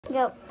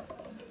Go.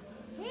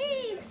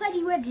 Hey, it's Pudgy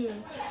Wedgie.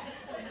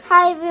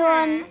 Hi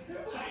everyone.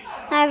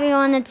 Hi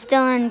everyone, it's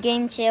Dylan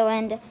Game 2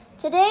 and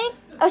today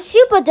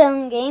Super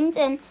Dylan Games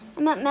and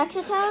I'm at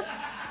Mexico.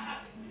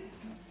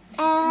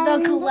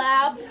 And The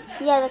collabs.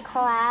 Yeah, the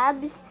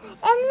collabs.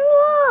 And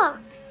look!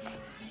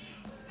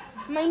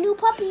 My new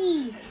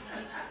puppy.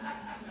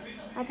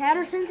 I've had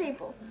her since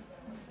April.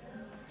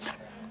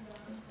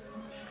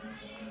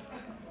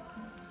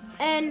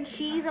 And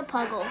she's a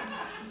puggle.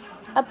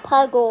 A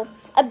puggle.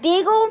 A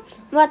beagle,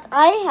 what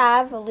I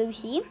have,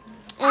 Lucy.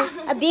 And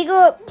a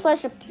beagle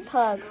plus a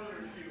pug.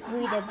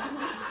 Rita.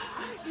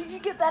 Did you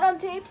get that on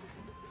tape?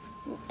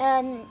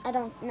 I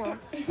don't know.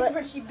 But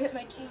Where she bit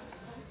my cheek.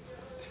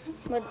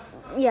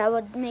 yeah,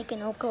 we're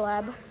making a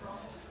collaboration.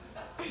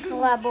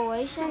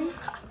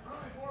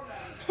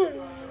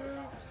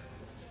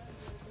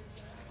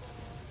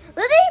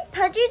 Literally,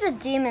 Pudgy's a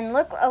demon.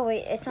 Look, oh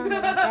wait, it's on the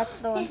right. That's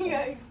the one. You're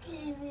a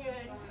demon.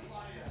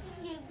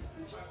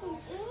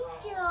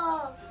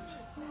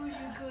 Who's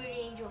a good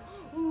angel?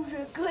 Who's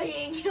a good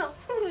angel?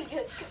 Who's a good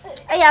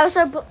angel? Oh, yeah,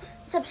 also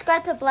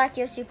subscribe to Black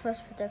Yoshi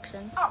Plus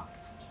Productions. Oh,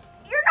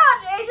 you're not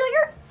an angel.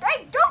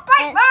 Hey, don't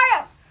bite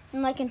Mario.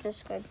 And like and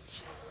subscribe.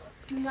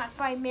 Do not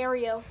bite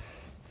Mario.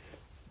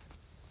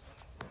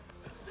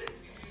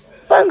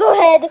 Bungo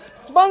head.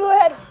 Bungo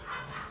head.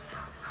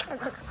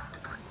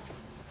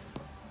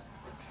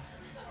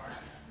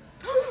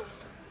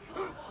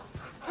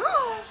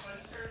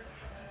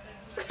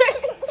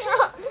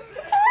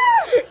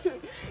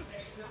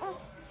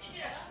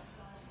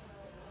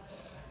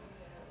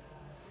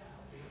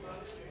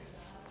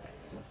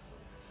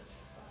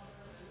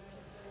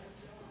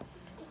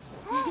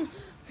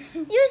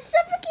 You're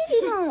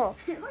suffocating her.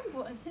 I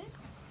wasn't.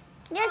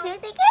 Yes, you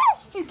think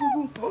it?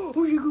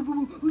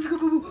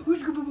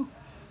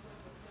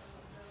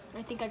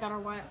 I think I got her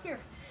wild. Here.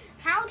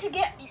 How to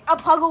get a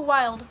puggle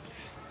wild.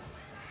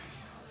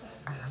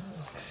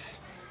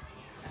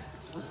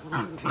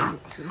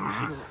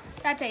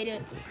 That's how you do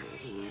it.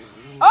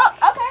 Oh,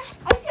 okay.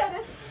 I see how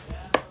this.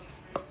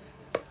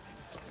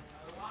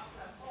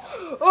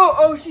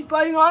 Oh, she's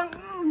biting on.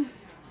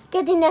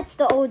 Good thing that's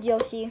the old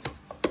Yoshi.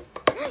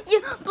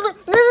 You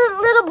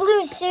little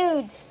blue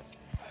suits.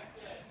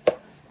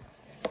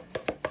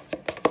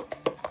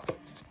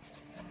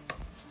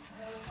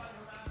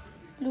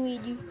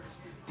 Luigi.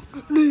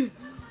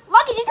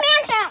 Lucky just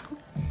smashed out.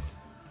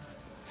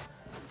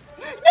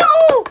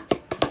 No!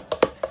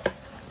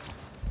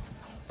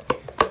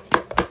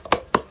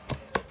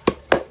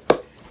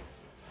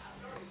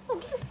 Oh,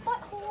 get his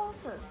butthole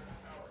off her.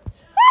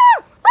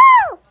 Ow!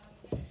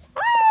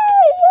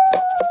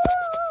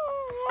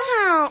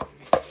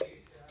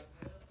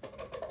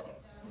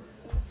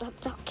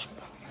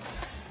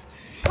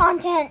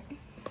 Content.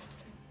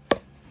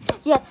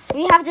 Yes,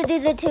 we have to do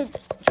the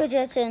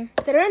tradition.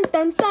 Dun,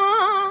 dun,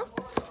 dun.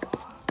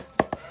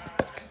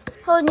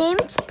 Her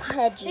name's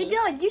Pudgy. Hey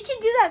Dylan, you should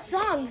do that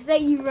song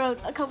that you wrote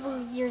a couple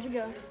of years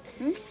ago.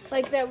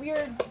 Like that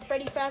weird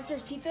Freddy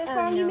Fazbear's Pizza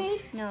song you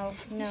made? No.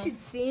 You should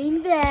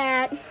sing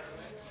that.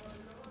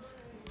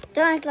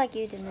 Don't act like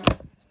you didn't.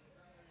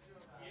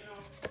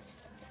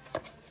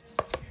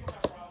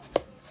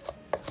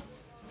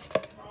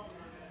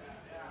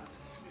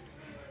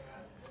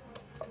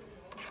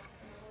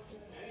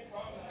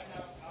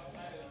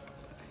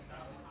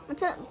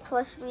 What's a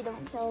plush we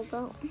don't care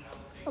about?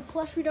 A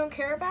plush we don't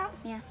care about?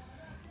 Yeah.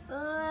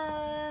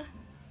 Let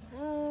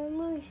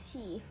me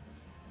see.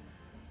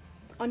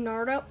 A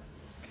Nardo?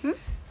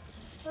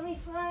 Let me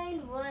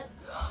find one.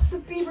 The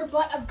beaver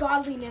butt of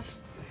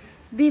godliness.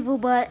 Beaver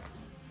butt.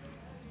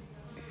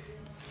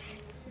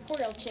 Poor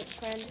little chick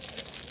friend.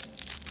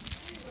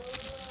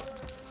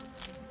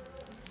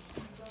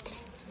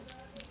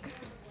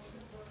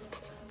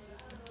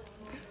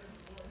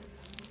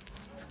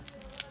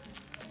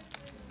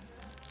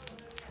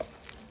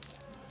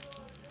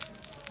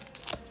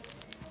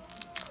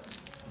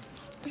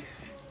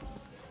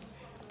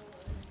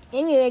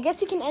 Anyway, I guess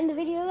we can end the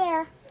video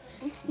there.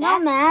 No,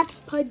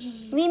 Max.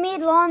 Pudgy. We made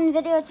long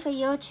videos for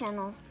your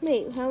channel.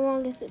 Wait, how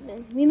long has it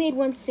been? We made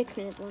one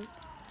 6-minute one.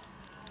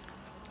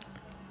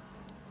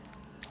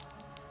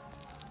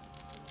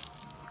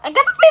 I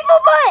got the beaver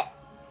butt!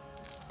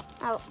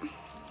 Out.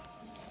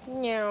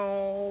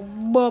 No,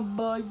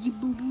 baba, you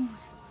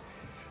boo-boos.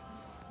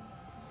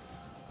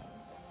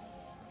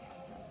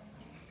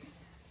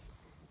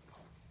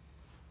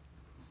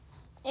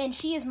 And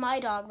she is my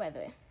dog, by the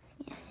way.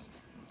 Yeah.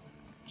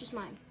 Just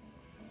mine.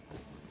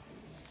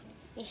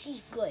 And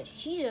she's good.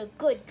 She's a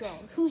good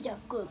girl. Who's a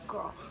good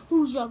girl?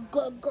 Who's a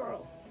good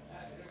girl?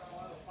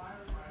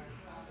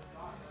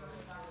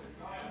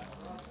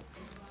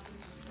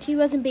 She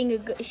wasn't being a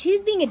good. She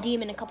was being a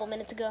demon a couple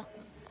minutes ago.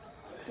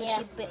 And Yeah.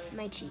 she bit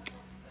my cheek.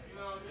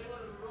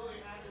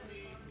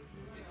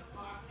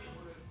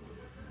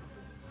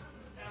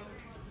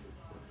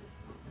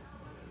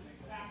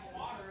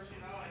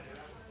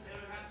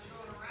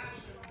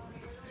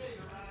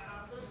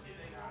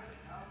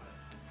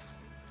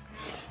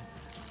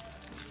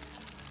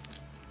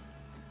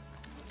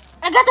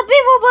 I got the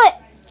beaver butt.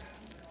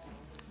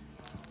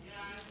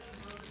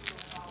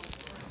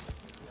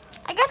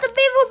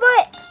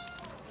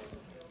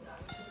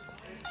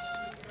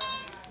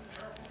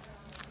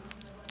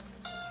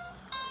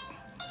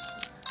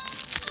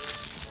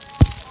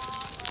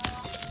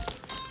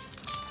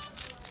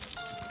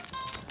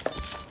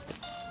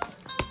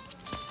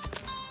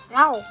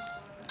 Ow.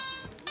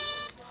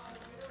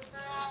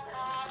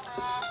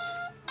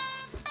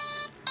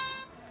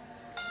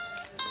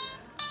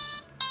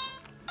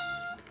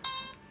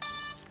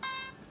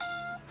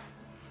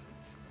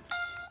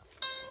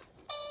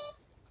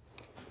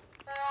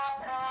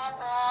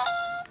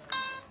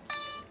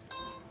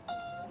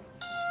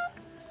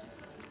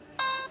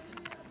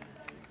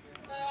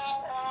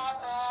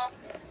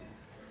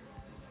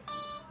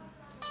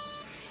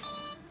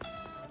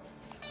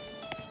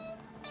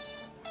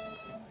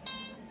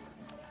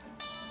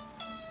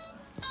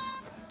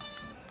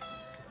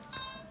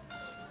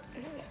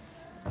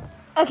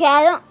 Okay,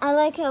 I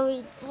like how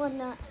we're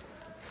not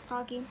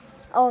talking.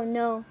 Oh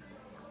no.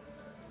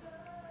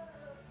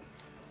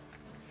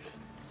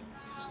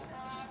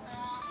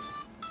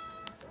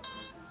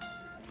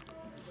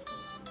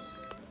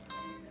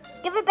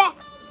 Give it back.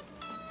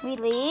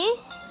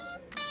 Release.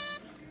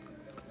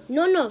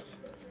 Nonos.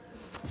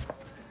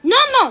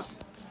 Nonos!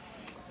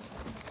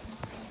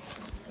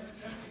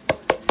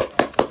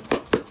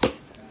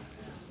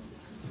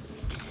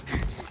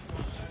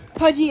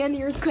 Pudgy and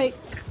the earthquake.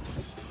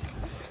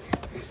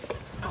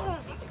 Oh,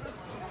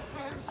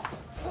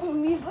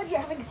 me and Pudgy are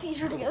having a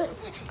seizure together.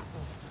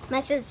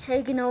 Max is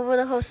taking over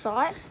the whole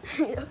spot.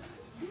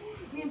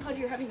 Me and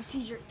Pudgy are having a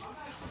seizure.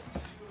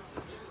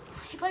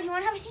 Hey, Pudgy, you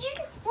want to have a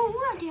seizure? Well, we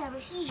want to have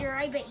a seizure.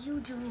 I bet you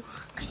do.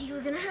 Because you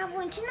were going to have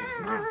one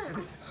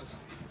tonight.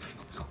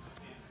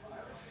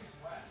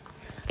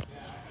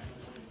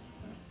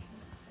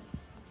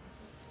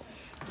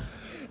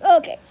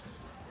 Okay.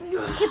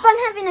 Keep on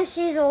having a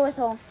seizure with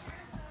her.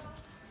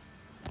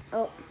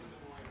 Oh.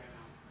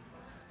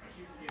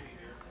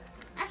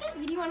 After this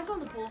video, you want to go in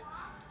the pool?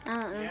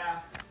 I don't know. Yeah.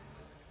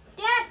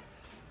 Dad,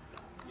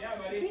 Yeah,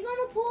 can buddy. we go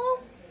in the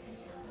pool?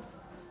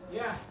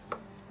 Yeah.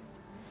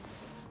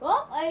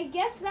 Well, I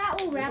guess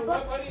that will wrap What,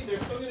 up. buddy?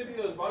 There's still going to be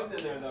those bugs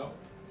in there, though.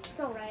 It's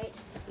all right.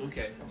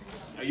 Okay.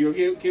 Are you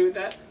okay with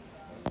that?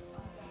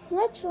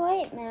 Let's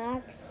wait,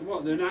 Max. Well,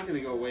 they're not going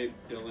to go away,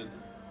 Dylan.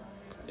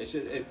 It's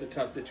a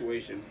tough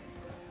situation.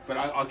 But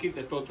I'll keep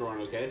the filter on,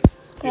 okay?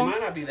 They Okay. might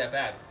not be that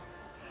bad.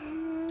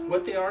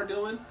 What they are,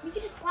 Dylan, We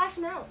could just splash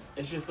them out.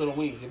 it's just little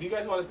wings. If you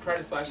guys want to try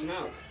to splash them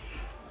out.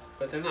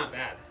 But they're not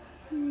bad.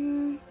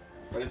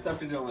 But it's up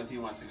to Dylan if he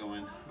wants to go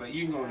in. But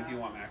you can go in if you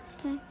want, Max.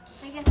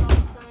 I guess I'll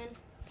just go in.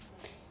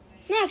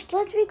 Next,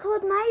 let's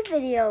record my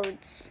videos.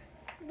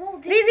 Well,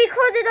 We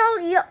recorded all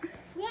your.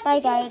 we have Bye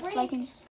to take a guys, break. like and